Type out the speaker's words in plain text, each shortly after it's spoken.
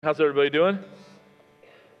How's everybody doing?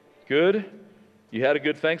 Good? You had a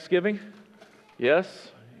good Thanksgiving? Yes?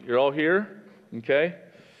 You're all here? Okay.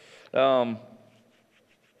 If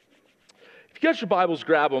you got your Bibles,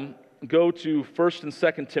 grab them. Go to 1st and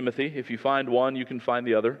 2nd Timothy. If you find one, you can find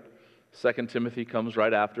the other. 2nd Timothy comes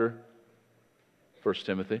right after 1st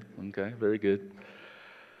Timothy. Okay, very good.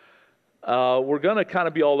 We're going to kind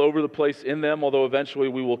of be all over the place in them, although eventually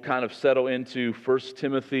we will kind of settle into 1st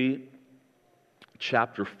Timothy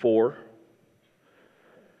chapter 4.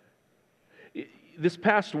 This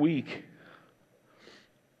past week,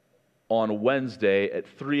 on Wednesday at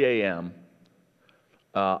 3 a.m.,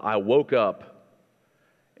 I woke up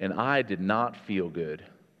and I did not feel good,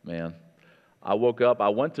 man. I woke up, I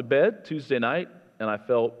went to bed Tuesday night and I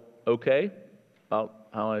felt okay about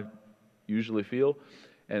how I usually feel.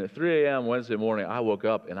 And at 3 a.m. Wednesday morning, I woke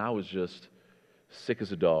up and I was just sick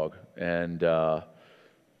as a dog and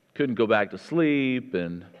couldn't go back to sleep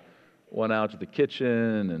and went out to the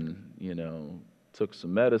kitchen and, took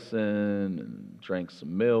some medicine and drank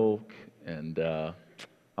some milk. And I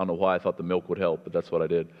don't know why I thought the milk would help, but that's what I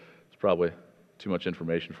did. It's probably too much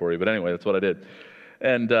information for you. But anyway, that's what I did.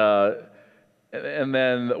 And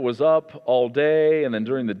then was up all day. And then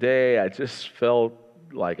during the day, I just felt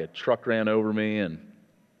like a truck ran over me. And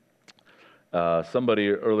somebody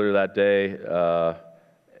earlier that day,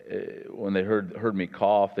 when they heard me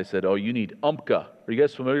cough, they said, "Oh, you need UMCA." Are you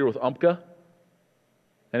guys familiar with UMCA?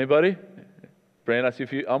 Anybody? Brandon, I see a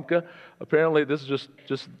few. UMCA. Apparently, this is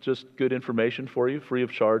just good information for you, free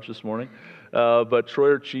of charge this morning. But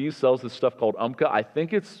Troyer Cheese sells this stuff called UMCA. I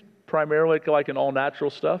think it's primarily like an all-natural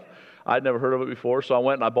stuff. I'd never heard of it before, so I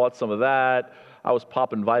went and I bought some of that. I was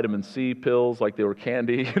popping vitamin C pills like they were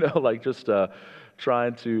candy,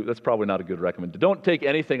 trying to, that's probably not a good recommendation. Don't take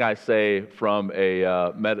anything I say from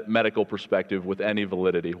a medical perspective with any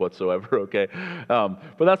validity whatsoever, okay?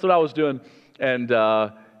 But that's what I was doing, and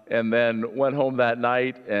then went home that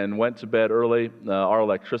night and went to bed early. Our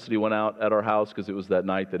electricity went out at our house because it was that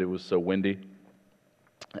night that it was so windy.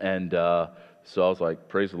 And so I was like,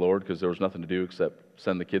 praise the Lord, because there was nothing to do except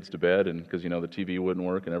send the kids to bed, and because, the TV wouldn't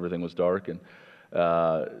work and everything was dark. And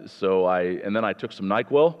then I took some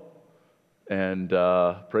NyQuil. And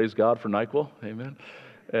praise God for NyQuil, amen.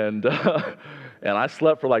 And and I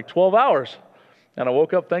slept for like 12 hours, and I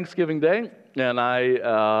woke up Thanksgiving Day, and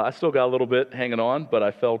I still got a little bit hanging on, but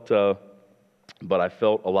I felt a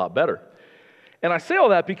lot better. And I say all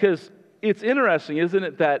that because it's interesting, isn't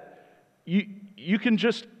it, that you can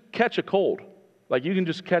just catch a cold, like you can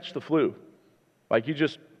just catch the flu, like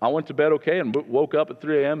I went to bed okay and woke up at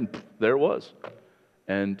 3 a.m. and there it was,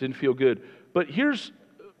 and didn't feel good. But here's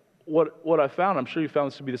what I found, I'm sure you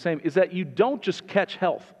found this to be the same, is that you don't just catch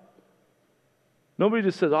health. Nobody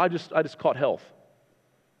just says, I just caught health.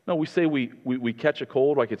 No, we say we catch a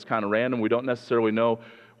cold like it's kind of random. We don't necessarily know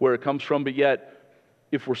where it comes from, but yet,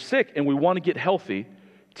 if we're sick and we want to get healthy,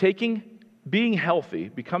 being healthy,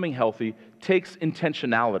 becoming healthy, takes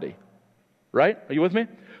intentionality. Right? Are you with me?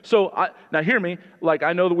 So, now hear me, like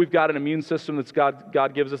I know that we've got an immune system that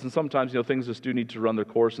God gives us, and sometimes, things just do need to run their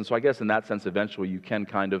course, and so I guess in that sense, eventually you can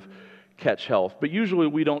kind of catch health. But usually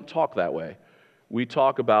we don't talk that way. We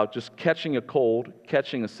talk about just catching a cold,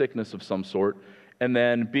 catching a sickness of some sort, and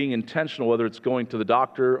then being intentional, whether it's going to the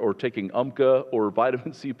doctor or taking UMCA or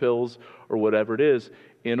vitamin C pills or whatever it is,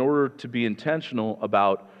 in order to be intentional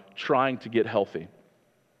about trying to get healthy.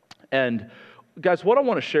 And guys, what I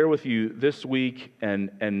want to share with you this week and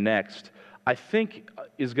next, I think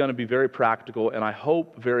is going to be very practical and I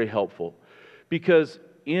hope very helpful. Because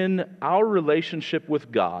in our relationship with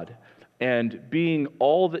God and being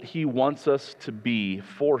all that He wants us to be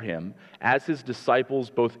for Him as His disciples,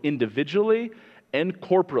 both individually and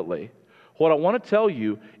corporately, what I want to tell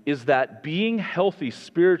you is that being healthy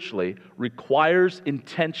spiritually requires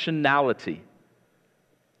intentionality.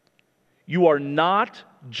 You are not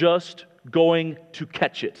just going to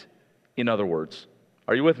catch it, in other words.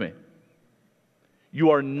 Are you with me?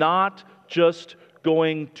 You are not just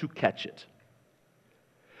going to catch it.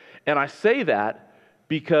 And I say that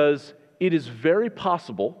because it is very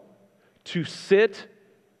possible to sit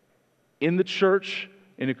in the church,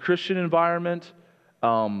 in a Christian environment,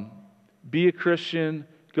 be a Christian,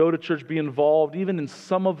 go to church, be involved, even in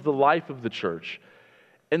some of the life of the church,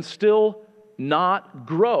 and still not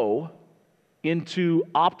grow into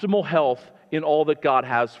optimal health in all that God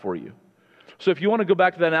has for you. So if you want to go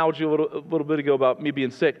back to that analogy a little bit ago about me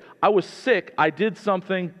being sick, I was sick, I did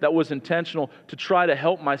something that was intentional to try to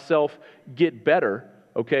help myself get better,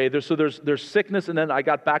 Okay, there's sickness, and then I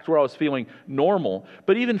got back to where I was feeling normal.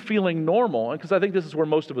 But even feeling normal, because I think this is where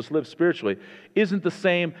most of us live spiritually, isn't the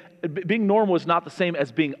same. Being normal is not the same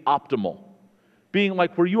as being optimal. Being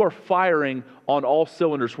like where you are firing on all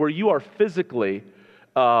cylinders, where you are physically,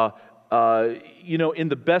 in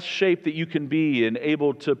the best shape that you can be and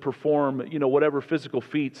able to perform, whatever physical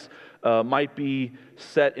feats might be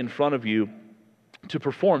set in front of you to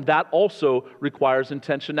perform. That also requires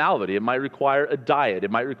intentionality. It might require a diet.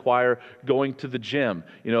 It might require going to the gym,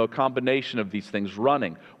 a combination of these things,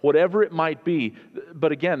 running, whatever it might be.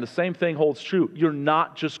 But again, the same thing holds true. You're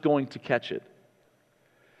not just going to catch it.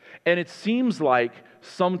 And it seems like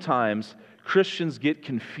sometimes Christians get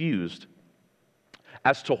confused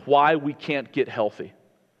as to why we can't get healthy.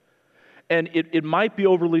 And it might be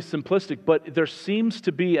overly simplistic, but there seems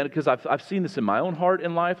to be, and because I've seen this in my own heart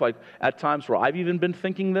in life, like at times where I've even been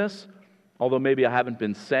thinking this, although maybe I haven't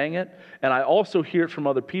been saying it, and I also hear it from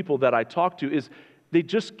other people that I talk to, is they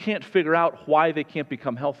just can't figure out why they can't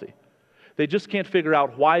become healthy. They just can't figure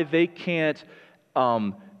out why they can't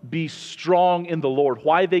be strong in the Lord,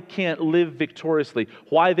 why they can't live victoriously,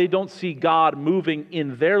 why they don't see God moving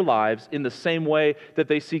in their lives in the same way that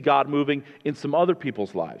they see God moving in some other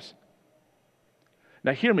people's lives.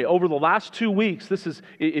 Now hear me, over the last 2 weeks,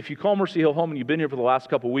 if you call Mercy Hill home and you've been here for the last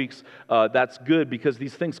couple weeks, that's good because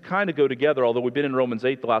these things kind of go together, although we've been in Romans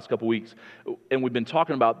 8 the last couple weeks, and we've been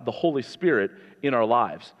talking about the Holy Spirit in our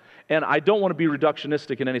lives. And I don't want to be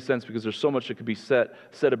reductionistic in any sense because there's so much that could be said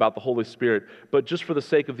about the Holy Spirit, but just for the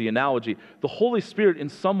sake of the analogy, the Holy Spirit in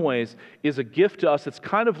some ways is a gift to us. It's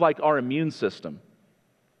kind of like our immune system.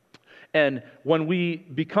 And when we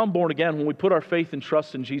become born again, when we put our faith and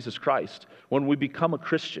trust in Jesus Christ, when we become a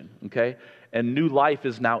Christian, okay, and new life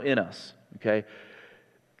is now in us, okay,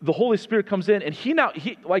 the Holy Spirit comes in and he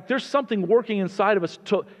there's something working inside of us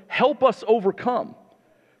to help us overcome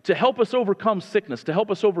sickness, to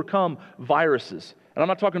help us overcome viruses. And I'm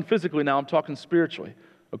not talking physically now, I'm talking spiritually.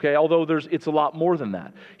 Okay, although it's a lot more than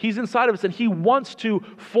that. He's inside of us and he wants to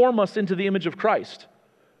form us into the image of Christ.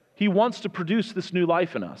 He wants to produce this new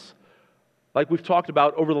life in us, like we've talked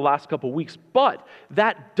about over the last couple of weeks. But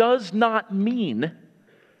that does not mean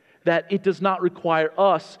that it does not require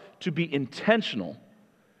us to be intentional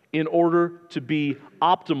in order to be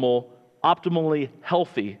optimally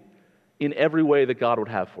healthy in every way that God would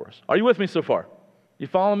have for us. Are you with me so far? You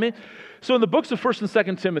following me? So in the books of 1st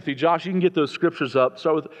and 2nd Timothy, Josh, you can get those scriptures up.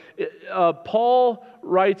 Start with, Paul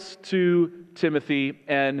writes to Timothy,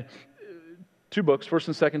 and 2 books, 1st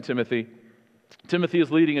and 2nd Timothy. Timothy is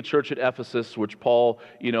leading a church at Ephesus, which Paul,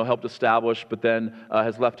 helped establish, but then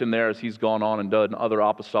has left him there as he's gone on and done other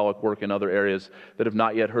apostolic work in other areas that have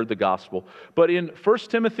not yet heard the gospel. But in 1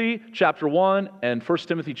 Timothy chapter 1 and 1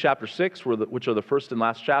 Timothy chapter 6, which are the first and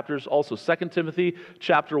last chapters, also 2 Timothy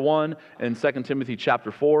chapter 1 and 2 Timothy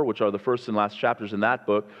chapter 4, which are the first and last chapters in that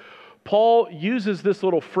book, Paul uses this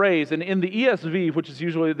little phrase, and in the ESV, which is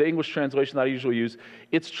usually the English translation that I usually use,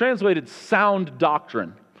 it's translated sound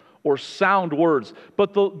doctrine, or sound words.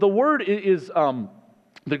 But the word is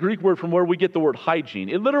the Greek word from where we get the word hygiene.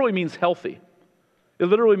 It literally means healthy. It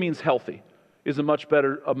literally means healthy is a much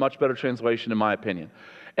better translation in my opinion.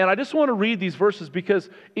 And I just want to read these verses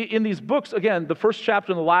because in these books, again, the first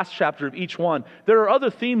chapter and the last chapter of each one, there are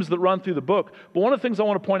other themes that run through the book. But one of the things I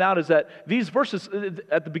want to point out is that these verses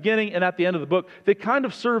at the beginning and at the end of the book, they kind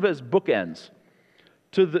of serve as bookends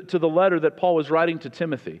to the letter that Paul was writing to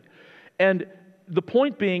Timothy. And the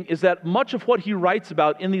point being is that much of what he writes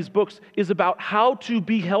about in these books is about how to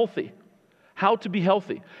be healthy. How to be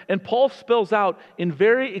healthy. And Paul spells out in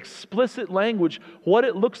very explicit language what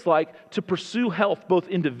it looks like to pursue health, both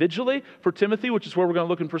individually for Timothy, which is where we're going to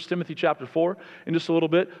look in 1 Timothy chapter 4 in just a little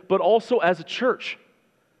bit, but also as a church.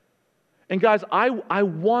 And guys, I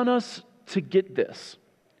want us to get this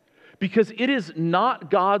because it is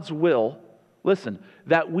not God's will, listen,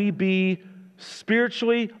 that we be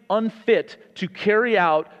spiritually unfit to carry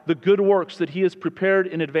out the good works that He has prepared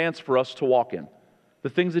in advance for us to walk in,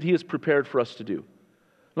 the things that He has prepared for us to do.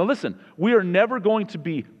 Now listen, we are never going to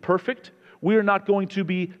be perfect. We are not going to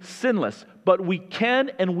be sinless, but we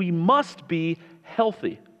can and we must be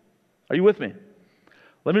healthy. Are you with me?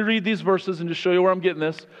 Let me read these verses and just show you where I'm getting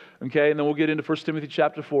this, okay? And then we'll get into 1 Timothy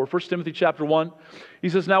chapter 4. 1 Timothy chapter 1, he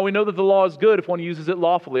says, "Now we know that the law is good if one uses it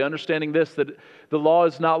lawfully, understanding this, that the law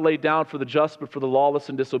is not laid down for the just, but for the lawless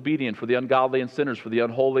and disobedient, for the ungodly and sinners, for the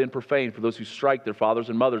unholy and profane, for those who strike their fathers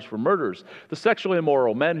and mothers, for murderers, the sexually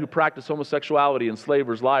immoral, men who practice homosexuality,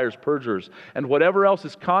 enslavers, liars, perjurers, and whatever else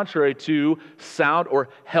is contrary to sound or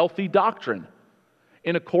healthy doctrine,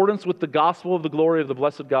 in accordance with the gospel of the glory of the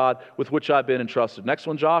blessed God with which I've been entrusted." Next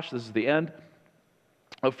one, Josh, this is the end.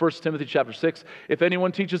 of 1 Timothy chapter 6. If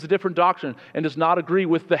anyone teaches a different doctrine and does not agree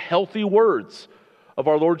with the healthy words of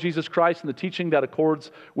our Lord Jesus Christ and the teaching that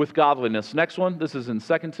accords with godliness. Next one, this is in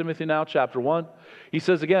 2 Timothy now, chapter 1. He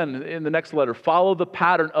says again in the next letter, follow the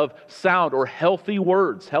pattern of sound or healthy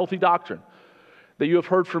words, healthy doctrine, that you have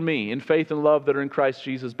heard from me in faith and love that are in Christ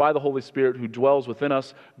Jesus by the Holy Spirit who dwells within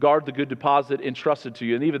us. Guard the good deposit entrusted to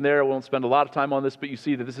you. And even there, I won't spend a lot of time on this, but you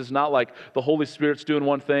see that this is not like the Holy Spirit's doing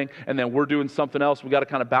one thing and then we're doing something else. We've got to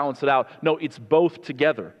kind of balance it out. No, it's both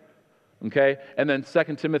together. Okay? And then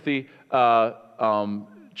 2 Timothy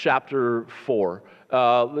chapter 4.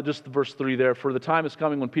 Just verse 3 there. For the time is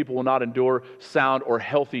coming when people will not endure sound or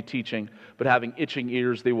healthy teaching, but having itching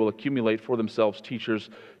ears, they will accumulate for themselves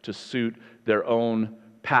teachers to suit their own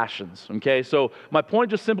passions. Okay, so my point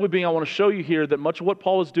just simply being, I want to show you here that much of what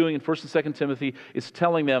Paul is doing in 1 and 2 Timothy is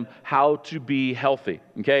telling them how to be healthy.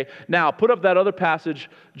 Okay, now put up that other passage,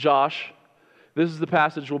 Josh. This is the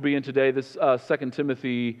passage we'll be in today. This 2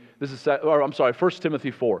 Timothy, I'm sorry, 1 Timothy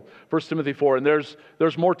 4. 1 Timothy 4, and there's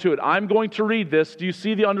more to it. I'm going to read this. Do you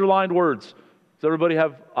see the underlined words? Does everybody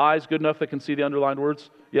have eyes good enough that can see the underlined words?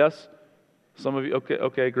 Yes? Some of you?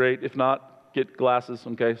 Okay, great. If not, get glasses,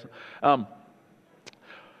 okay?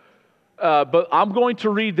 But I'm going to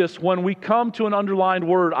read this. When we come to an underlined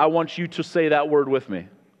word, I want you to say that word with me,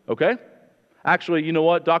 okay? Actually, you know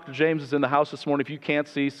what? Dr. James is in the house this morning. If you can't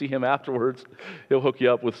see him afterwards. He'll hook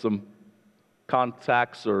you up with some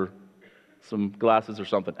contacts or some glasses or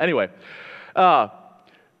something. Anyway, 1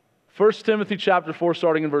 Timothy chapter 4,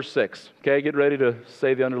 starting in verse 6. Okay, get ready to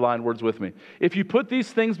say the underlined words with me. If you put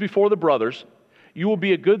these things before the brothers, you will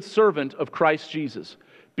be a good servant of Christ Jesus,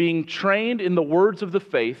 being trained in the words of the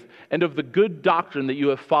faith and of the good doctrine that you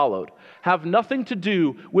have followed. Have nothing to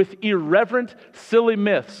do with irreverent, silly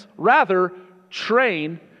myths. Rather,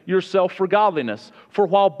 train yourself for godliness. For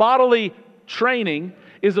while bodily training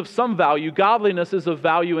is of some value, godliness is of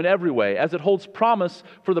value in every way, as it holds promise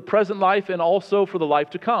for the present life and also for the life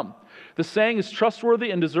to come. The saying is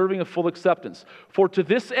trustworthy and deserving of full acceptance. For to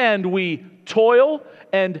this end we toil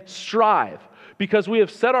and strive, because we have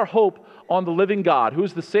set our hope on the living God, who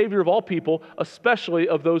is the Savior of all people, especially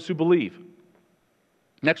of those who believe.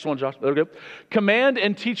 Next one, Josh. There we go. Command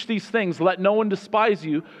and teach these things. Let no one despise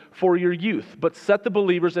you for your youth, but set the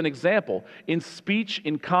believers an example in speech,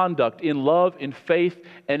 in conduct, in love, in faith,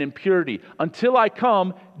 and in purity. Until I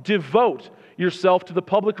come, devote yourself to the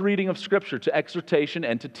public reading of Scripture, to exhortation,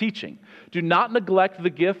 and to teaching. Do not neglect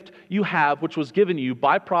the gift you have, which was given you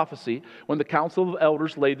by prophecy when the council of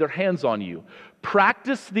elders laid their hands on you.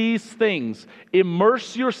 Practice these things.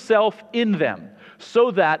 Immerse yourself in them,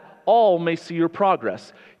 so that all may see your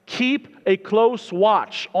progress. Keep a close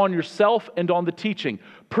watch on yourself and on the teaching.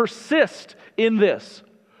 Persist in this,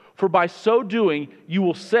 for by so doing, you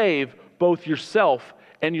will save both yourself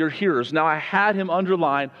and your hearers. Now, I had him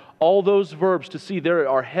underline all those verbs to see there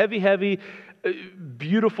are heavy,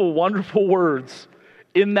 beautiful, wonderful words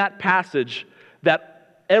in that passage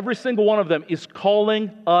that every single one of them is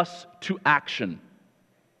calling us to action.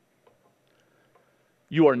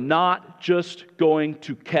 You are not just going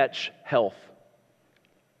to catch health.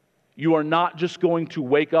 You are not just going to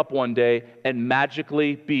wake up one day and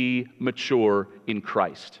magically be mature in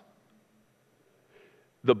Christ.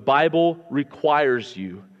 The Bible requires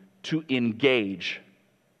you to engage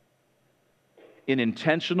in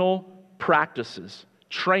intentional practices,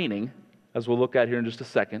 training, as we'll look at here in just a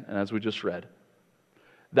second, and as we just read,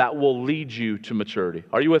 that will lead you to maturity.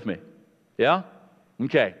 Are you with me? Yeah?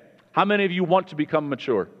 Okay. How many of you want to become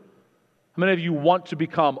mature? How many of you want to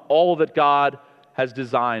become all that God has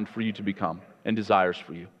designed for you to become and desires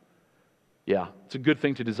for you? Yeah, it's a good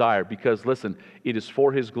thing to desire because, listen, it is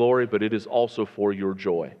for His glory, but it is also for your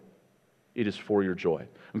joy. It is for your joy.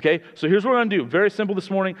 Okay, so here's what we're going to do. Very simple this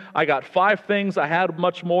morning. I got 5 things. I had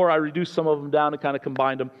much more. I reduced some of them down and kind of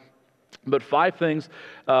combined them. But 5 things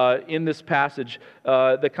in this passage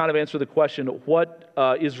that kind of answer the question, what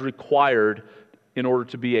is required in order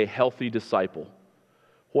to be a healthy disciple?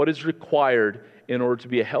 What is required in order to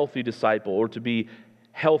be a healthy disciple or to be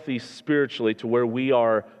healthy spiritually to where we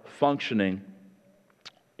are functioning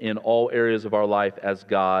in all areas of our life as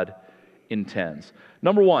God intends?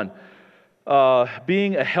 Number 1,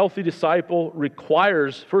 being a healthy disciple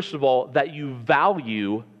requires, first of all, that you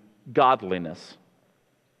value godliness.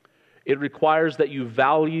 It requires that you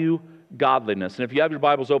value godliness. And if you have your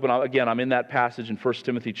Bibles open, again, I'm in that passage in 1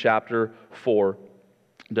 Timothy chapter 4,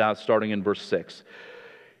 down starting in verse 6.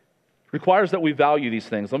 Requires that we value these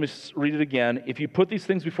things. Let me read it again. If you put these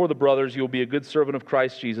things before the brothers, you will be a good servant of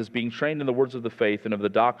Christ Jesus, being trained in the words of the faith and of the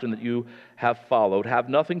doctrine that you have followed. Have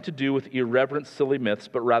nothing to do with irreverent, silly myths,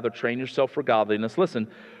 but rather train yourself for godliness. Listen,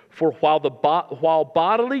 for while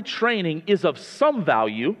bodily training is of some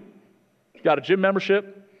value, got a gym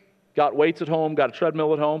membership, got weights at home, got a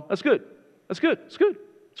treadmill at home, that's good. That's good. It's good.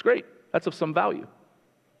 It's great. That's of some value.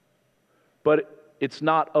 But it's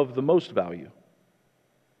not of the most value.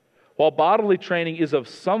 While bodily training is of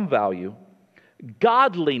some value,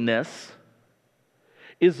 godliness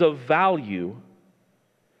is of value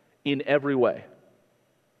in every way.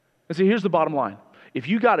 And see, here's the bottom line. If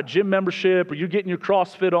you got a gym membership, or you're getting your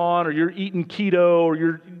CrossFit on, or you're eating keto, or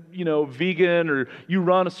you're, vegan, or you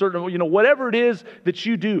run a certain, whatever it is that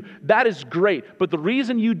you do, that is great. But the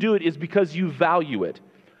reason you do it is because you value it.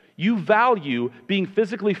 You value being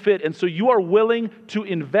physically fit, and so you are willing to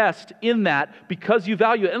invest in that because you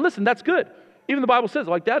value it. And listen, that's good. Even the Bible says,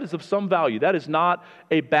 that is of some value. That is not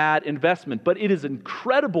a bad investment. But it is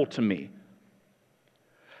incredible to me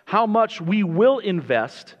how much we will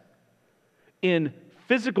invest in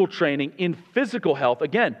physical training, in physical health.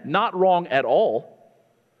 Again, not wrong at all.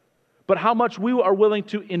 But how much we are willing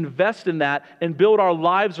to invest in that and build our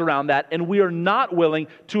lives around that, and we are not willing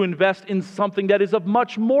to invest in something that is of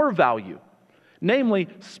much more value, namely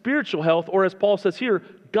spiritual health, or as Paul says here,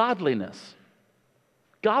 godliness.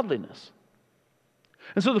 Godliness.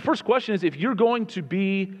 And so the first question is, if you're going to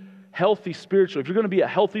be healthy spiritually, if you're going to be a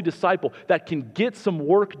healthy disciple that can get some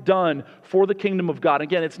work done for the kingdom of God,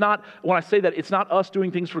 again, it's not, when I say that, it's not us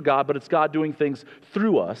doing things for God, but it's God doing things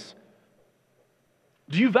through us.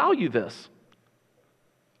 Do you value this?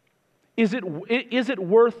 Is it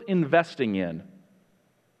worth investing in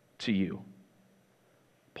to you?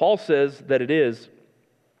 Paul says that it is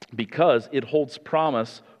because it holds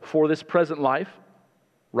promise for this present life,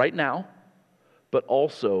 right now, but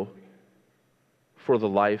also for the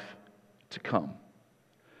life to come.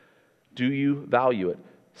 Do you value it?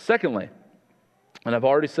 Secondly, and I've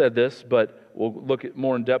already said this, but we'll look at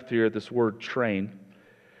more in depth here at this word train.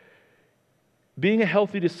 Being a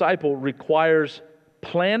healthy disciple requires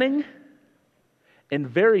planning and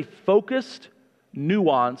very focused,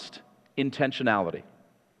 nuanced intentionality.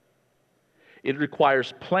 It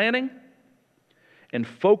requires planning and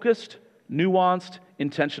focused, nuanced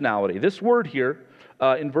intentionality. This word here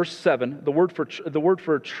in verse 7, the word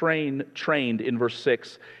for trained in verse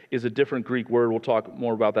 6 is a different Greek word. We'll talk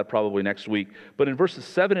more about that probably next week. But in verses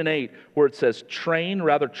 7 and 8, where it says train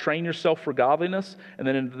yourself for godliness, and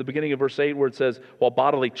then in the beginning of verse 8 where it says, while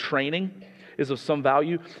bodily training is of some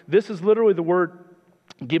value, this is literally the word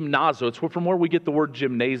gymnazo. It's from where we get the word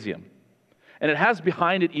gymnasium. And it has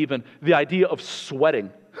behind it even the idea of sweating.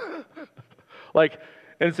 And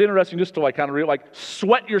it's interesting just to kind of read,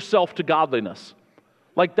 sweat yourself to godliness.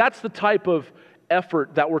 That's the type of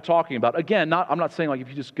effort that we're talking about. Again, I'm not saying if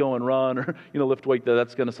you just go and run or lift weight,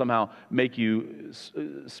 that's going to somehow make you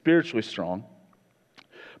spiritually strong.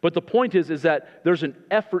 But the point is that there's an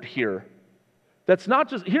effort here that's not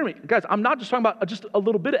just, hear me, guys, I'm not just talking about just a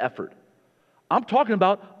little bit of effort. I'm talking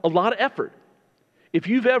about a lot of effort. If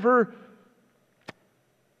you've ever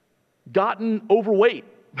gotten overweight,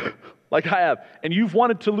 like I have, and you've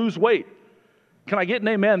wanted to lose weight, can I get an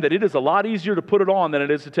amen that it is a lot easier to put it on than it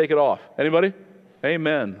is to take it off? Anybody?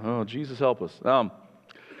 Amen. Oh, Jesus help us.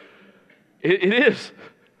 It is.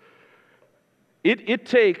 It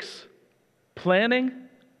takes planning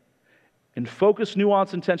and focus,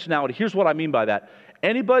 nuance, intentionality. Here's what I mean by that.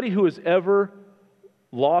 Anybody who has ever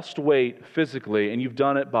lost weight physically, and you've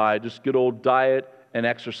done it by just good old diet and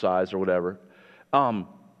exercise or whatever,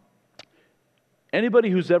 anybody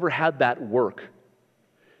who's ever had that work,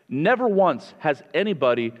 never once has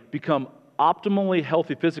anybody become optimally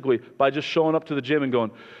healthy physically by just showing up to the gym and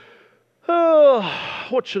going, oh,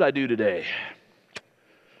 what should I do today?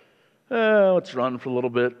 Let's run for a little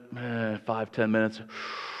bit, 5-10 minutes.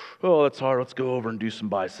 Oh, that's hard. Let's go over and do some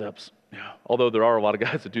biceps. Yeah. Although there are a lot of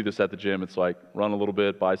guys that do this at the gym. It's run a little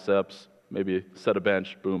bit, biceps, maybe set a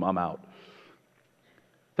bench, boom, I'm out.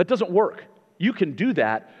 That doesn't work. You can do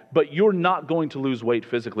that, but you're not going to lose weight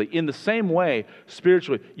physically. In the same way,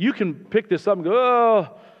 spiritually, you can pick this up and go, oh,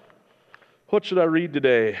 what should I read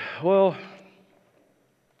today? Well,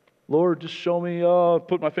 Lord, just show me,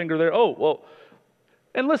 put my finger there. Oh, well,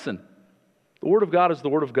 and listen, the Word of God is the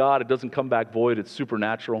Word of God. It doesn't come back void. It's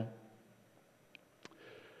supernatural.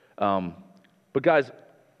 But guys,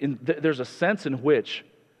 there's a sense in which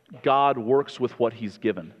God works with what He's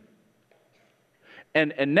given.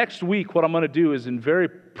 And next week, what I'm going to do is in very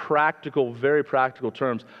practical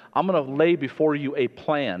terms, I'm going to lay before you a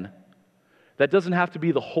plan That doesn't have to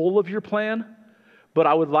be the whole of your plan, but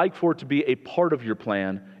I would like for it to be a part of your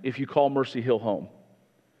plan if you call Mercy Hill home.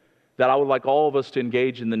 That I would like all of us to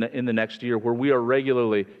engage in the next year where we are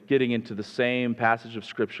regularly getting into the same passage of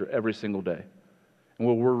Scripture every single day. And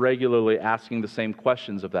where we're regularly asking the same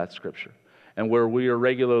questions of that Scripture. And where we are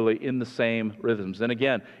regularly in the same rhythms. And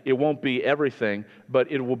again, it won't be everything,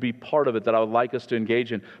 but it will be part of it that I would like us to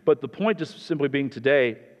engage in. But the point just simply being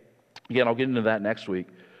today, again, I'll get into that next week,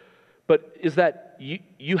 but is that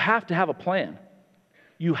you have to have a plan.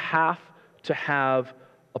 You have to have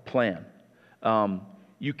a plan.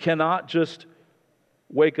 You cannot just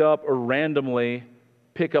wake up or randomly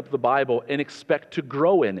pick up the Bible and expect to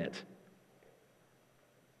grow in it.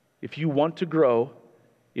 If you want to grow,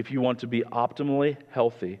 if you want to be optimally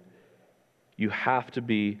healthy, you have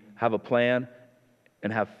to have a plan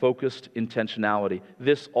and have focused intentionality.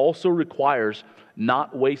 This also requires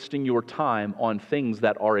not wasting your time on things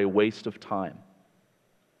that are a waste of time.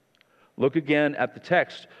 Look again at the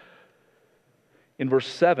text. In verse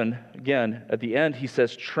 7, again, at the end, he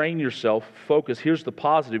says, train yourself, focus. Here's the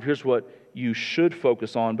positive. Here's what you should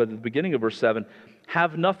focus on. But at the beginning of verse 7,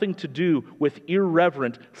 have nothing to do with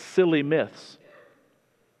irreverent, silly myths.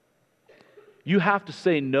 You have to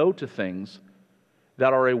say no to things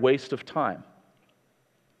that are a waste of time.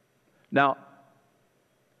 Now,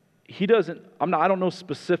 I don't know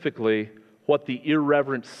specifically what the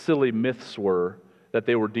irreverent, silly myths were that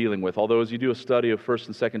they were dealing with. Although as you do a study of 1st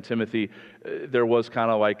and 2nd Timothy, there was kind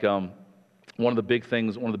of like one of the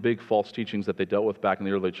big false teachings that they dealt with back in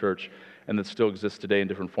the early church and that still exists today in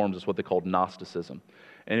different forms is what they called Gnosticism.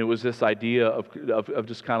 And it was this idea of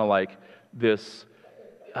just kind of like this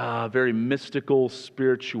very mystical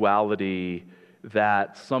spirituality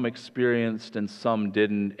that some experienced and some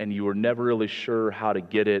didn't, and you were never really sure how to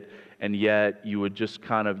get it, and yet you would just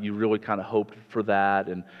you really kind of hoped for that,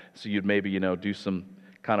 and so you'd maybe, do some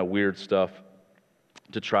kind of weird stuff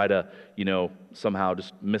to try to, somehow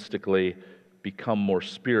just mystically become more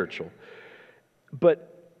spiritual.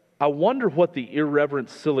 But I wonder what the irreverent,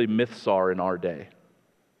 silly myths are in our day.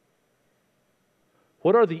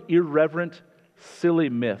 What are the irreverent, silly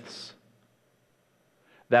myths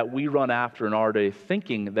that we run after in our day,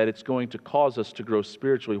 thinking that it's going to cause us to grow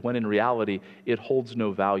spiritually, when in reality, it holds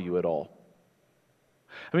no value at all?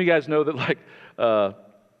 How many of you guys know that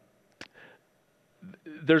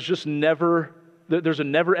there's a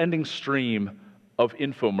never-ending stream of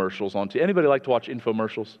infomercials on TV? Anybody like to watch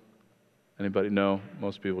infomercials? Anybody? No,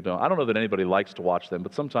 most people don't. I don't know that anybody likes to watch them,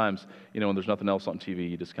 but sometimes, when there's nothing else on TV,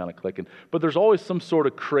 you just kind of click in. But there's always some sort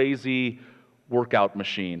of crazy workout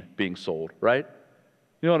machine being sold, right?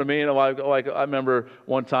 You know what I mean? Like I remember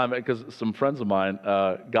one time, because some friends of mine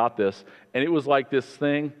got this, and it was like this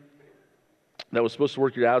thing that was supposed to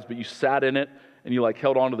work your abs, but you sat in it, and you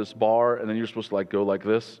held onto this bar, and then you're supposed to go like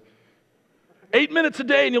this. 8 minutes a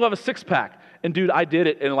day, and you'll have a six-pack. And dude, I did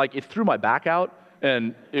it, and it threw my back out,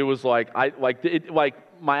 and it was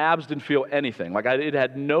my abs didn't feel anything. It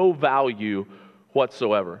had no value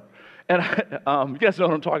whatsoever. And you guys know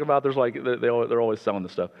what I'm talking about? There's they're always selling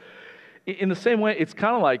this stuff. In the same way, it's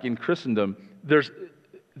kind of like in Christendom,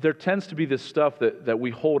 there tends to be this stuff that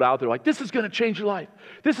we hold out there, like, this is going to change your life.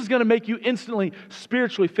 This is going to make you instantly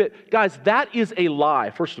spiritually fit. Guys, that is a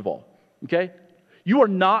lie, first of all, okay? You are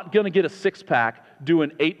not going to get a six-pack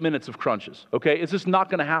doing 8 minutes of crunches, okay? It's just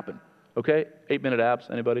not going to happen, okay? 8-minute abs,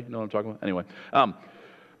 anybody know what I'm talking about? Anyway,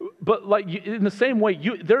 but in the same way,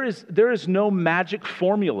 there is no magic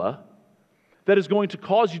formula that is going to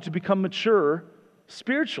cause you to become mature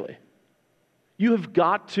spiritually. You have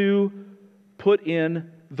got to put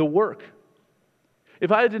in the work.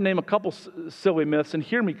 If I had to name a couple silly myths, and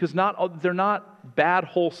hear me, because they're not bad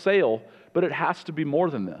wholesale, but it has to be more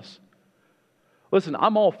than this. Listen,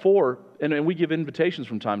 I'm all for, and we give invitations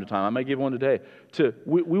from time to time. I may give one today.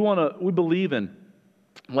 We believe in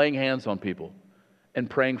laying hands on people and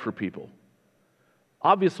praying for people.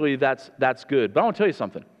 Obviously, that's good. But I want to tell you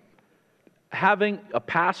something. Having a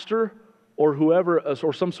pastor or whoever,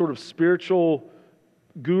 or some sort of spiritual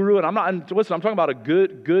guru, and I'm talking about a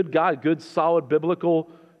good guy, good, solid, biblical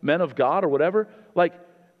men of God or whatever,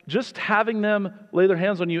 just having them lay their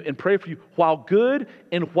hands on you and pray for you, while good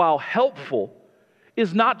and while helpful,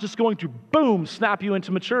 is not just going to, boom, snap you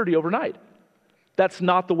into maturity overnight. That's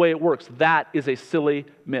not the way it works. That is a silly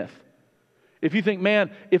myth. If you think,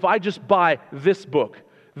 man, if I just buy this book,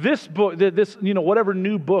 whatever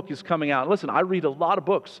new book is coming out. Listen, I read a lot of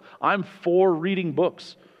books. I'm for reading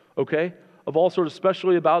books, okay, of all sorts,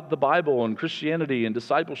 especially about the Bible and Christianity and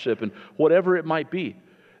discipleship and whatever it might be.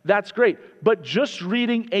 That's great. But just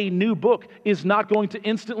reading a new book is not going to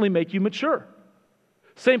instantly make you mature.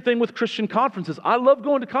 Same thing with Christian conferences. I love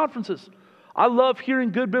going to conferences. I love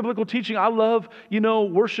hearing good biblical teaching. I love,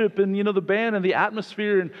 worship and, the band and the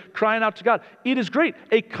atmosphere and crying out to God. It is great.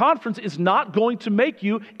 A conference is not going to make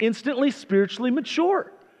you instantly spiritually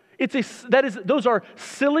mature. Those are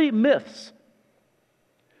silly myths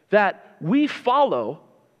that we follow,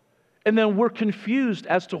 and then we're confused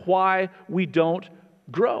as to why we don't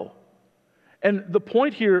grow. And the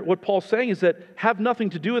point here, what Paul's saying is that have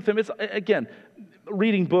nothing to do with them. It's, again,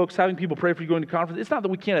 reading books, having people pray for you, going to conferences. It's not that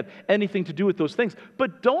we can't have anything to do with those things,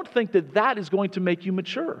 but don't think that that is going to make you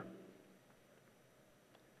mature.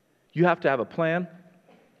 You have to have a plan.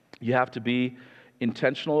 You have to be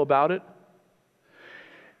intentional about it.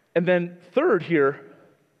 And then third here,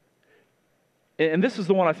 and this is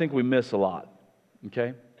the one I think we miss a lot,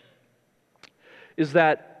 okay, is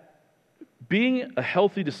that being a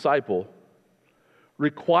healthy disciple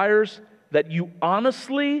requires that you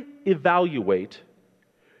honestly evaluate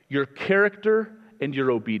your character and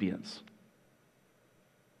your obedience.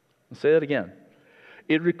 I'll say that again.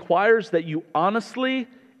 It requires that you honestly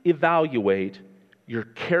evaluate your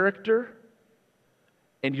character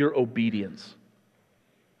and your obedience.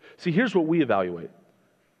 See, here's what we evaluate.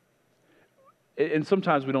 And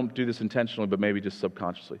sometimes we don't do this intentionally, but maybe just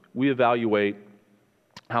subconsciously. We evaluate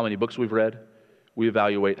how many books we've read. We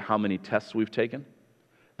evaluate how many tests we've taken.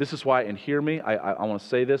 This is why, and hear me, I want to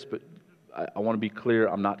say this, but I want to be clear,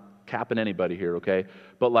 I'm not capping anybody here, okay?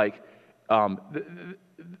 But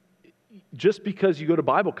just because you go to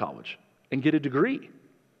Bible college and get a degree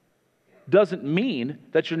doesn't mean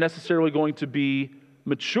that you're necessarily going to be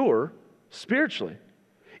mature spiritually.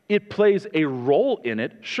 It plays a role in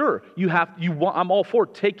it. Sure, I'm all for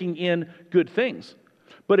taking in good things.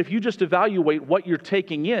 But if you just evaluate what you're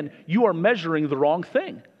taking in, you are measuring the wrong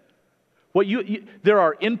thing. There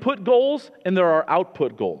are input goals and there are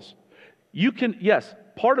output goals. Yes,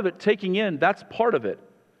 part of it taking in, that's part of it.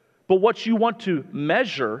 But what you want to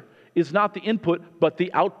measure is not the input, but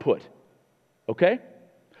the output. Okay?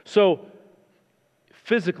 So,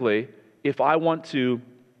 physically, if I want to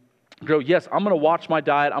grow, yes, I'm going to watch my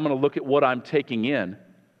diet, I'm going to look at what I'm taking in.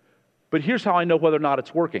 But here's how I know whether or not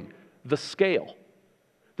it's working. The scale.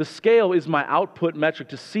 The scale is my output metric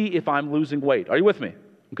to see if I'm losing weight. Are you with me?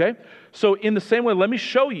 Okay? So in the same way, let me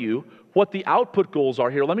show you what the output goals are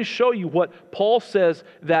here. Let me show you what Paul says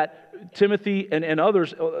that Timothy and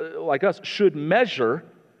others like us should measure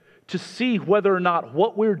to see whether or not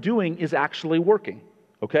what we're doing is actually working.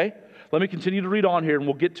 Okay? Let me continue to read on here and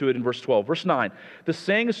we'll get to it in verse 12. Verse 9, the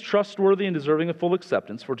saying is trustworthy and deserving of full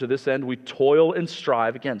acceptance, for to this end we toil and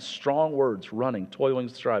strive. Again, strong words, running, toiling,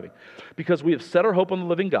 striving. Because we have set our hope on the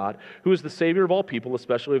living God, who is the Savior of all people,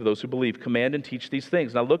 especially of those who believe. Command and teach these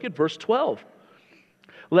things. Now look at verse 12.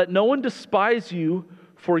 Let no one despise you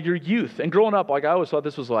for your youth. And growing up, I always thought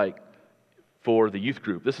this was for the youth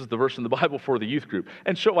group. This is the verse in the Bible for the youth group.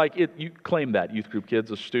 And so you claim that, youth group kids,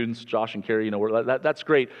 the students, Josh and Carrie, that's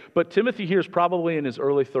great. But Timothy here is probably in his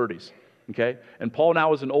early 30s, okay? And Paul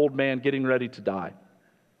now is an old man getting ready to die.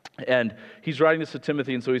 And he's writing this to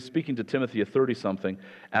Timothy, and so he's speaking to Timothy, a 30-something,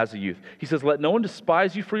 as a youth. He says, let no one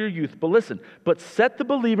despise you for your youth, but listen, but set the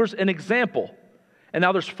believers an example. And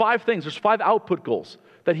now there's 5 things, there's 5 output goals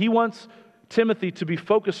that he wants Timothy to be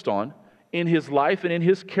focused on in his life and in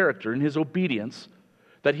his character, in his obedience,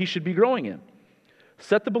 that he should be growing in.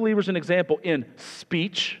 Set the believers an example in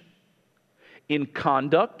speech, in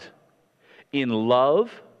conduct, in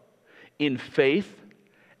love, in faith,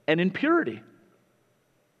 and in purity.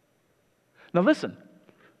 Now listen,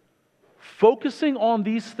 focusing on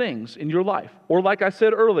these things in your life, or like I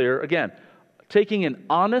said earlier, again, taking an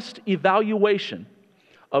honest evaluation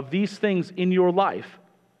of these things in your life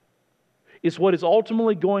is what is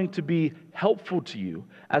ultimately going to be helpful to you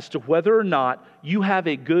as to whether or not you have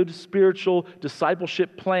a good spiritual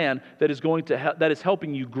discipleship plan that is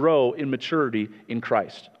helping you grow in maturity in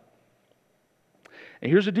Christ. And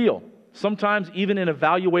here's the deal. Sometimes even in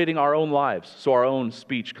evaluating our own lives, so our own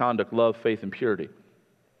speech, conduct, love, faith, and purity,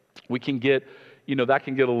 we can get, that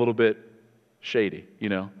can get a little bit shady,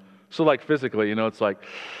 So physically, it's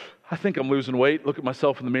I think I'm losing weight. Look at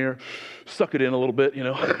myself in the mirror. Suck it in a little bit,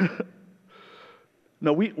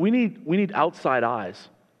 No, we need outside eyes.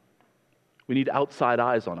 We need outside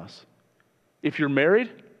eyes on us. If you're married,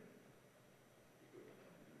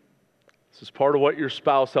 this is part of what your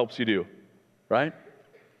spouse helps you do, right?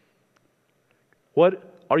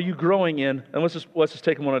 What are you growing in? And let's just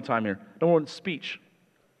take them one at a time here. Number 1, speech.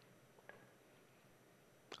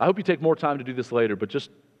 I hope you take more time to do this later, but just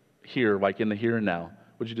here, in the here and now,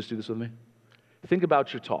 would you just do this with me? Think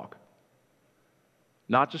about your talk.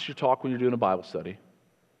 Not just your talk when you're doing a Bible study.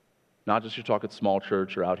 Not just your talk at small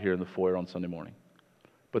church or out here in the foyer on Sunday morning,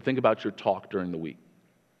 but think about your talk during the week.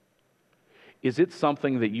 Is it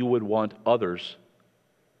something that you would want others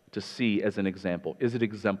to see as an example? Is it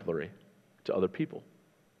exemplary to other people?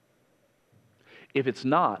 If it's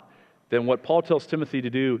not, then what Paul tells Timothy to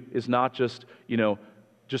do is not just,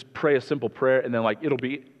 just pray a simple prayer and then it'll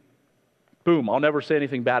be, boom, I'll never say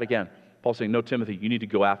anything bad again. Paul's saying, no, Timothy, you need to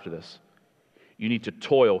go after this. You need to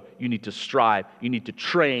toil, you need to strive, you need to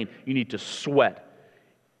train, you need to sweat.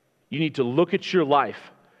 You need to look at your life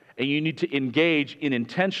and you need to engage in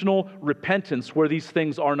intentional repentance where these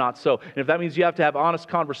things are not so. And if that means you have to have honest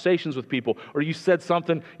conversations with people, or you said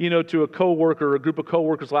something, to a coworker or a group of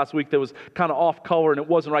coworkers last week that was kind of off color and it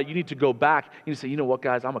wasn't right, you need to go back and you say, you know what,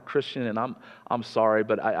 guys, I'm a Christian and I'm sorry,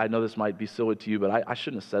 but I know this might be silly to you, but I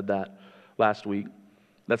shouldn't have said that last week.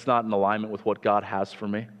 That's not in alignment with what God has for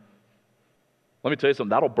me. Let me tell you something,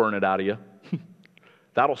 that'll burn it out of you.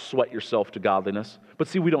 That'll sweat yourself to godliness. But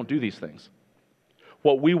see, we don't do these things.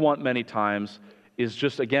 What we want many times is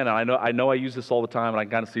just, again, and I know I use this all the time, and I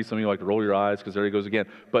kind of see some of you roll your eyes because there he goes again,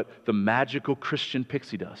 but the magical Christian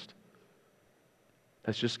pixie dust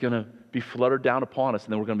that's just going to be fluttered down upon us,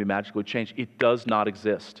 and then we're going to be magically changed. It does not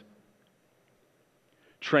exist.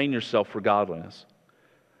 Train yourself for godliness.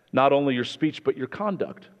 Not only your speech, but your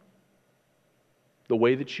conduct. The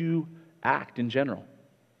way that you act in general.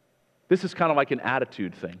 This is kind of like an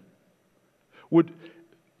attitude thing.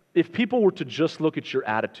 If people were to just look at your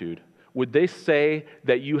attitude, would they say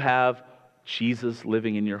that you have Jesus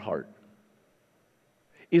living in your heart?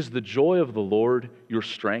 Is the joy of the Lord your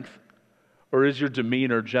strength? Or is your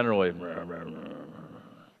demeanor generally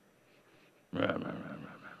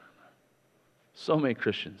so many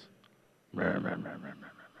Christians?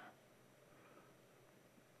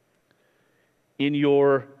 In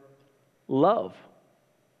your love.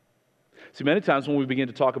 See, many times when we begin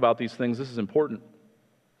to talk about these things, this is important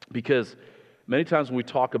because many times when we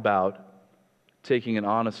talk about taking an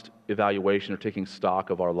honest evaluation or taking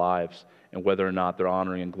stock of our lives and whether or not they're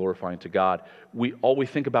honoring and glorifying to God, all we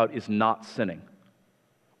think about is not sinning.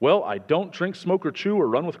 Well, I don't drink, smoke, or chew or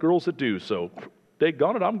run with girls that do, so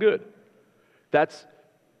daggone it, I'm good.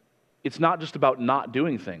 It's not just about not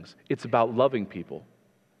doing things. It's about loving people.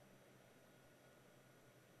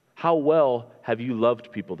 How well have you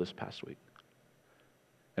loved people this past week?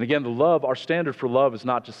 And again, our standard for love is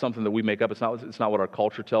not just something that we make up. It's not what our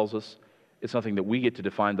culture tells us. It's something that we get to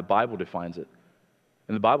define. The Bible defines it.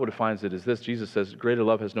 And the Bible defines it as this. Jesus says, greater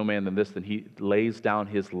love has no man than this, than he lays down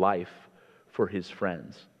his life for his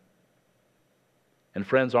friends. And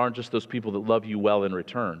friends aren't just those people that love you well in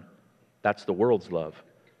return. That's the world's love.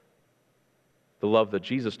 The love that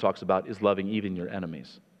Jesus talks about is loving even your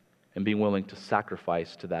enemies and being willing to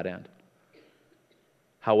sacrifice to that end.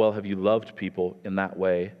 How well have you loved people in that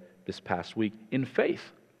way this past week? In faith.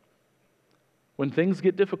 When things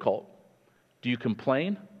get difficult, do you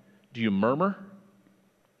complain? Do you murmur?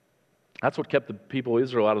 That's what kept the people of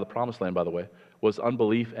Israel out of the promised land, by the way, was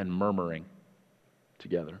unbelief and murmuring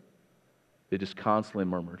together. They just constantly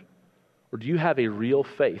murmured. Or do you have a real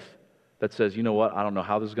faith that says, you know what, I don't know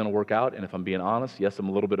how this is going to work out, and if I'm being honest, yes, I'm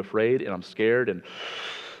a little bit afraid, and I'm scared, and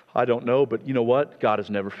I don't know, but you know what? God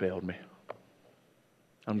has never failed me.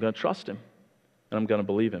 I'm going to trust him, and I'm going to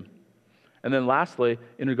believe him. And then lastly,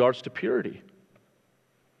 in regards to purity,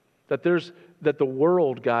 that the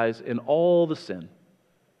world, guys, in all the sin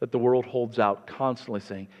that the world holds out, constantly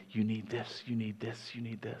saying, you need this, you need this, you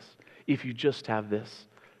need this. If you just have this,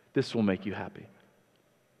 this will make you happy.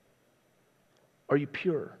 Are you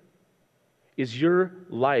pure? Is your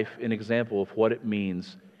life an example of what it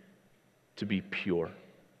means to be pure?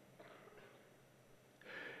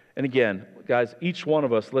 And again, guys, each one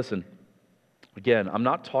of us, listen, again, I'm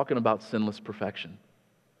not talking about sinless perfection,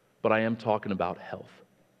 but I am talking about health.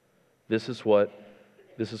 This is what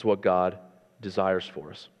God desires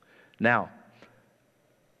for us. Now,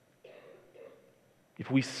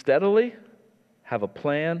 if we steadily have a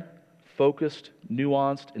plan, focused,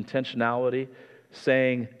 nuanced intentionality,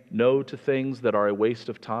 saying no to things that are a waste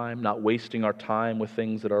of time, not wasting our time with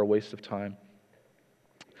things that are a waste of time,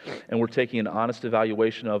 and we're taking an honest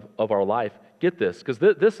evaluation of our life. Get this, because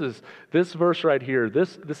this verse right here,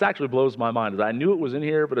 this actually blows my mind. I knew it was in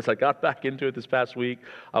here, but as I got back into it this past week,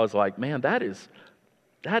 I was like, man, that is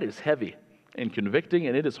heavy and convicting,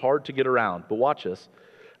 and it is hard to get around. But watch this,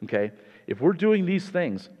 okay? If we're doing these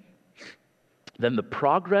things, then the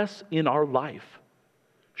progress in our life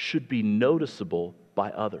should be noticeable by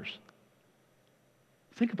others.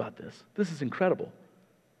 Think about this. This is incredible.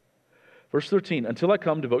 Verse 13, until I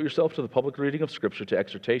come, devote yourself to the public reading of Scripture, to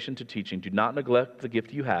exhortation, to teaching. Do not neglect the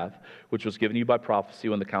gift you have, which was given you by prophecy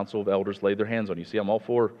when the council of elders laid their hands on you. See, I'm all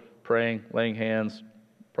for praying, laying hands,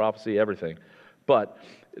 prophecy, everything. But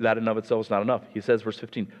that in and of itself is not enough. He says, verse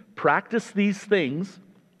 15, practice these things,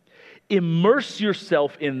 immerse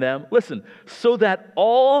yourself in them, listen, so that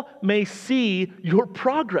all may see your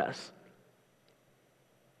progress.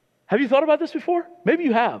 Have you thought about this before? Maybe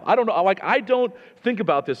you have. I don't know. I don't think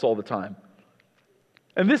about this all the time.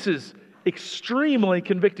 And this is extremely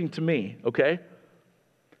convicting to me, okay?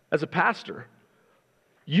 As a pastor,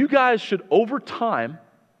 you guys should, over time,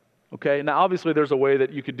 okay? Now, obviously, there's a way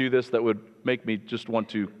that you could do this that would make me just want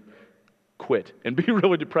to quit and be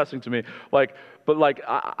really depressing to me. But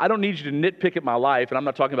I don't need you to nitpick at my life, and I'm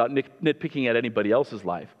not talking about nitpicking at anybody else's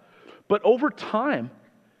life. But over time,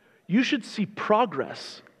 you should see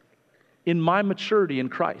progress in my maturity in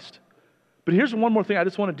Christ. But here's one more thing I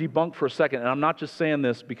just want to debunk for a second, and I'm not just saying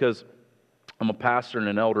this because I'm a pastor and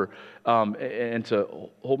an elder, and to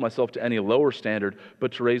hold myself to any lower standard,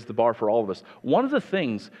 but to raise the bar for all of us. One of the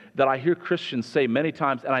things that I hear Christians say many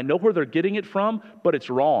times, and I know where they're getting it from, but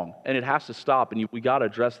it's wrong, and it has to stop, and we got to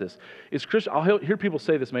address this, is I'll hear people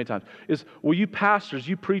say this many times, is, well, you pastors,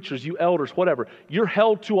 you preachers, you elders, whatever, you're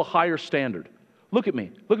held to a higher standard. Look at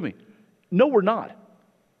me. No, we're not.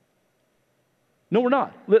 No, we're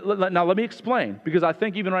not. Now, let me explain, because I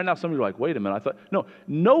think even right now some of you are like, wait a minute, no,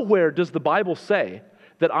 nowhere does the Bible say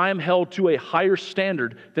that I am held to a higher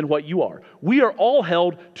standard than what you are. We are all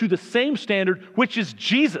held to the same standard, which is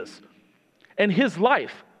Jesus and His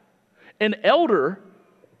life. An elder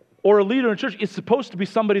or a leader in church is supposed to be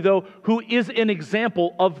somebody, though, who is an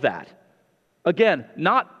example of that. Again,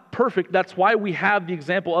 not perfect. That's why we have the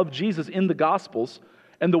example of Jesus in the Gospels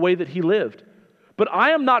and the way that He lived. But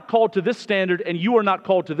I am not called to this standard, and you are not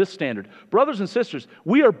called to this standard. Brothers and sisters,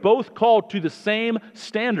 we are both called to the same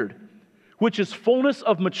standard, which is fullness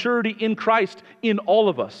of maturity in Christ in all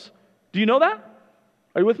of us. Do you know that?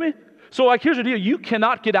 Are you with me? So here's the deal. You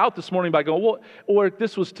cannot get out this morning by going, well, or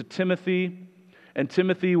this was to Timothy, and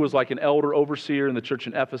Timothy was like an elder overseer in the church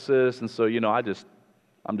in Ephesus, and so,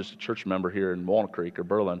 I'm just a church member here in Walnut Creek or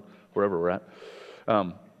Berlin, wherever we're at.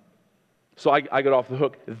 So I get off the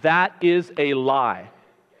hook. That is a lie.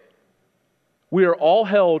 We are all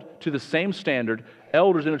held to the same standard.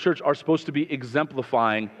 Elders in a church are supposed to be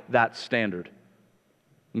exemplifying that standard.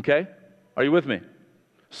 Okay? Are you with me?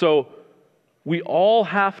 So we all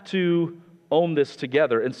have to own this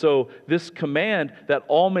together. And so this command that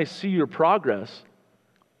all may see your progress,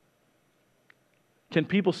 can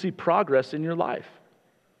people see progress in your life?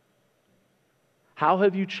 How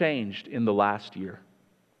have you changed in the last year?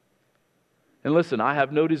 And listen, I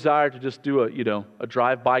have no desire to just do a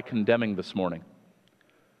drive-by condemning this morning.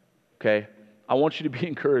 Okay? I want you to be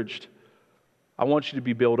encouraged. I want you to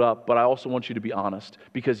be built up, but I also want you to be honest,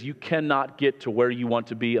 because you cannot get to where you want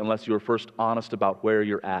to be unless you're first honest about where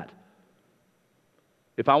you're at.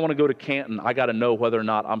 If I want to go to Canton, I got to know whether or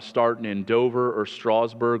not I'm starting in Dover or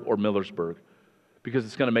Strasburg or Millersburg, because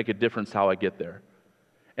it's going to make a difference how I get there.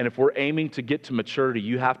 And if we're aiming to get to maturity,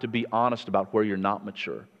 you have to be honest about where you're not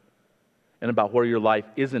mature, and about where your life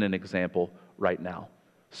isn't an example right now,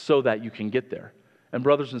 so that you can get there. And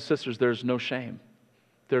brothers and sisters, there's no shame.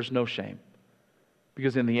 There's no shame.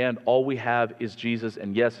 Because in the end, all we have is Jesus,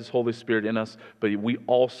 and yes, His Holy Spirit in us, but we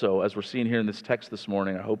also, as we're seeing here in this text this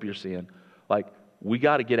morning, I hope you're seeing, we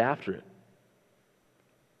got to get after it.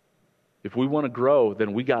 If we want to grow,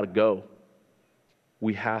 then we got to go.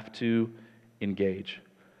 We have to engage.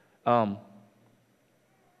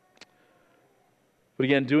 But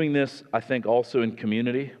again, doing this, I think, also in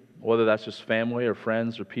community, whether that's just family or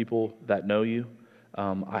friends or people that know you.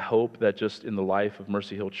 I hope that just in the life of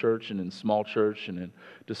Mercy Hill Church and in small church and in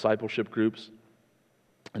discipleship groups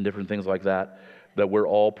and different things like that, that we're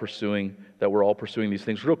all pursuing these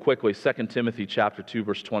things. Real quickly, 2 Timothy chapter 2,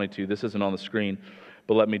 verse 22. This isn't on the screen,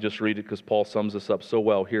 but let me just read it because Paul sums this up so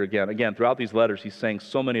well here again. Again, throughout these letters, he's saying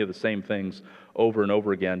so many of the same things over and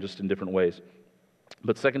over again, just in different ways.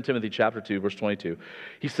 But 2 Timothy chapter 2, verse 22,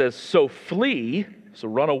 he says, so flee, so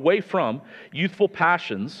run away from youthful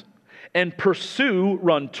passions, and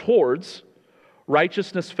run towards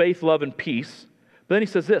righteousness, faith, love, and peace. But then he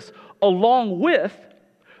says this, along with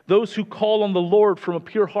those who call on the Lord from a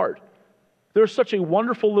pure heart. There's such a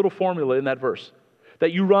wonderful little formula in that verse,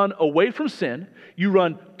 that you run away from sin, you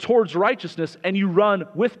run towards righteousness, and you run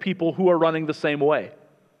with people who are running the same way.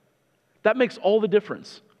 That makes all the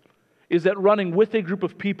difference. Is that running with a group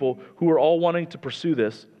of people who are all wanting to pursue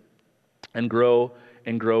this and grow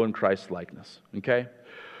in Christ's likeness. Okay?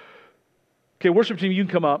 Okay, worship team, you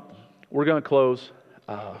can come up. We're going to close.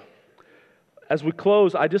 as we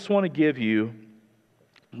close, I just want to give you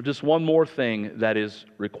just one more thing that is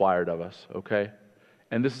required of us, okay?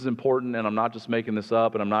 And this is important, and I'm not just making this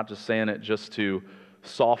up, and I'm not just saying it just to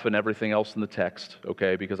soften everything else in the text,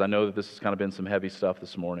 okay? Because I know that this has kind of been some heavy stuff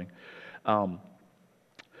this morning.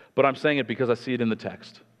 But I'm saying it because I see it in the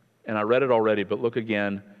text. And I read it already, but look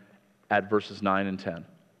again at verses 9 and 10.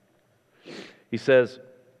 He says,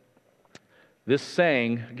 this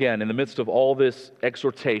saying, again, in the midst of all this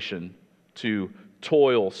exhortation to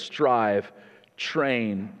toil, strive,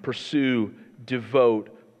 train, pursue, devote,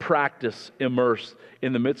 practice, immerse,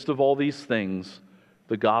 in the midst of all these things,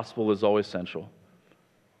 the gospel is always essential.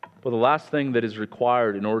 But the last thing that is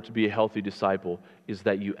required in order to be a healthy disciple is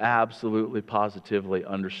that you absolutely, positively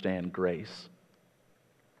understand grace.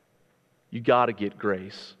 You got to get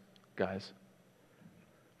grace, guys.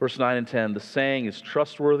 Verse 9 and 10, the saying is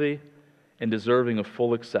trustworthy and deserving of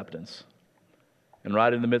full acceptance. And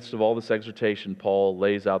right in the midst of all this exhortation, Paul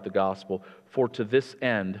lays out the gospel. For to this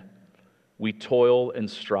end we toil and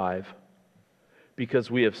strive,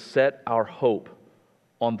 because we have set our hope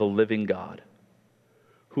on the living God,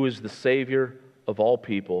 who is the Savior of all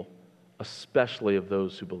people, especially of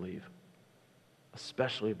those who believe.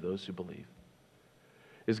 Especially of those who believe.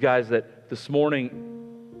 Is, guys, that this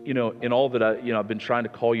morning, in all that I've been trying to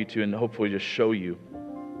call you to and hopefully just show you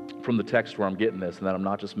from the text where I'm getting this, and that I'm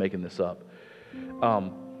not just making this up.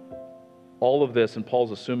 All of this, and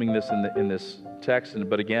Paul's assuming this in this text,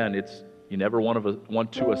 but again, you never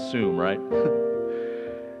want to assume, right?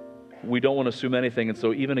 We don't want to assume anything, and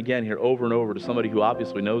so even again here, over and over, to somebody who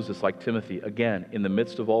obviously knows this, like Timothy, again, in the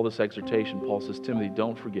midst of all this exhortation, Paul says, Timothy,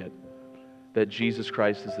 don't forget that Jesus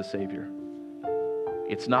Christ is the Savior.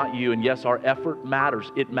 It's not you, and yes, our effort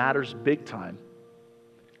matters. It matters big time.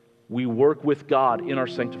 We work with God in our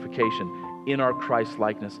sanctification, in our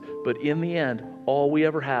Christ-likeness, but in the end, all we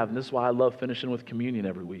ever have, and this is why I love finishing with communion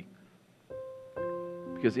every week,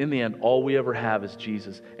 because in the end, all we ever have is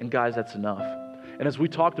Jesus, and guys, that's enough. And as we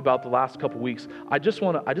talked about the last couple weeks, I just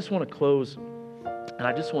want to close, and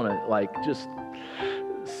I just want to just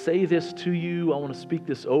say this to you. I want to speak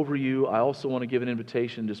this over you. I also want to give an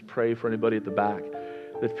invitation, just pray for anybody at the back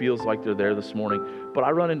that feels like they're there this morning. But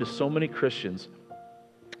I run into so many Christians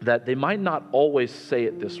that they might not always say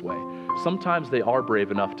it this way. Sometimes they are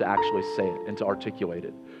brave enough to actually say it and to articulate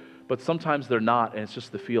it. But sometimes they're not, and it's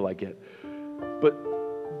just the feel I get.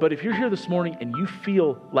 But if you're here this morning and you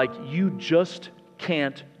feel like you just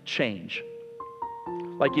can't change,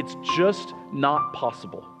 like it's just not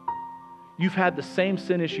possible, you've had the same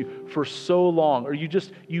sin issue for so long, or you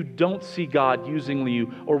don't see God using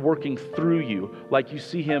you or working through you like you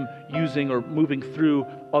see Him using or moving through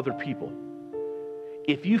other people.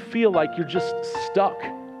 If you feel like you're just stuck,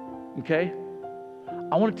 okay,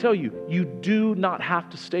 I want to tell you, you do not have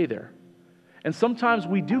to stay there. And sometimes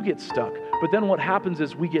we do get stuck, but then what happens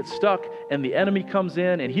is we get stuck and the enemy comes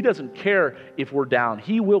in and he doesn't care if we're down.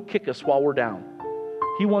 He will kick us while we're down.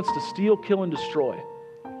 He wants to steal, kill, and destroy.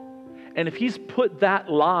 And if he's put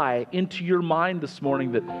that lie into your mind this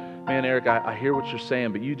morning that, man, Eric, I hear what you're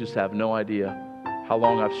saying, but you just have no idea how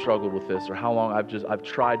long I've struggled with this or how long I've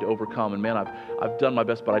tried to overcome, and man, I've done my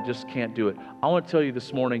best, but I just can't do it. I want to tell you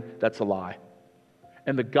this morning, that's a lie.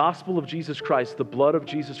 And the gospel of Jesus Christ, the blood of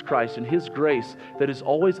Jesus Christ, and His grace that is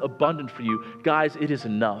always abundant for you, guys, it is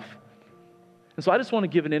enough. And so I just want to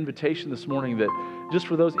give an invitation this morning that just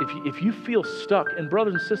for those, if you feel stuck, and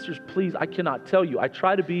brothers and sisters, please, I cannot tell you, I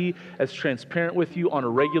try to be as transparent with you on a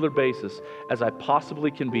regular basis as I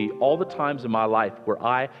possibly can be all the times in my life where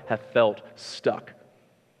I have felt stuck.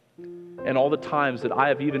 And all the times that I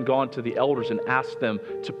have even gone to the elders and asked them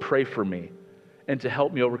to pray for me and to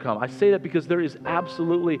help me overcome. I say that because there is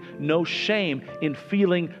absolutely no shame in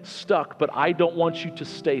feeling stuck, but I don't want you to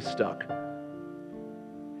stay stuck.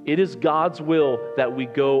 It is God's will that we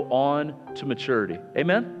go on to maturity.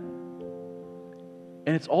 Amen?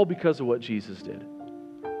 And it's all because of what Jesus did.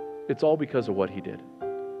 It's all because of what He did.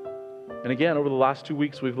 And again, over the last 2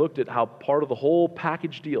 weeks, we've looked at how part of the whole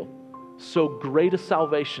package deal, so great a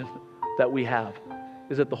salvation that we have,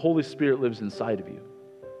 is that the Holy Spirit lives inside of you.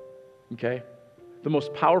 Okay? The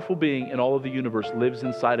most powerful being in all of the universe lives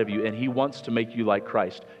inside of you, and He wants to make you like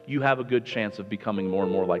Christ. You have a good chance of becoming more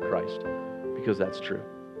and more like Christ, because that's true.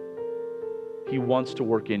 He wants to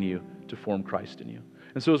work in you to form Christ in you.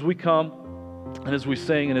 And so as we come, and as we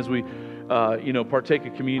sing, and as we partake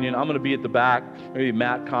of communion, I'm going to be at the back. Maybe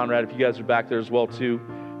Matt, Conrad, if you guys are back there as well too,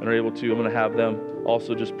 and are able to, I'm going to have them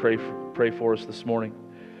also just pray for us this morning.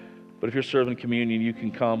 But if you're serving communion, you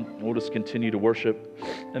can come, and we'll just continue to worship.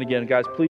 And again, guys, please.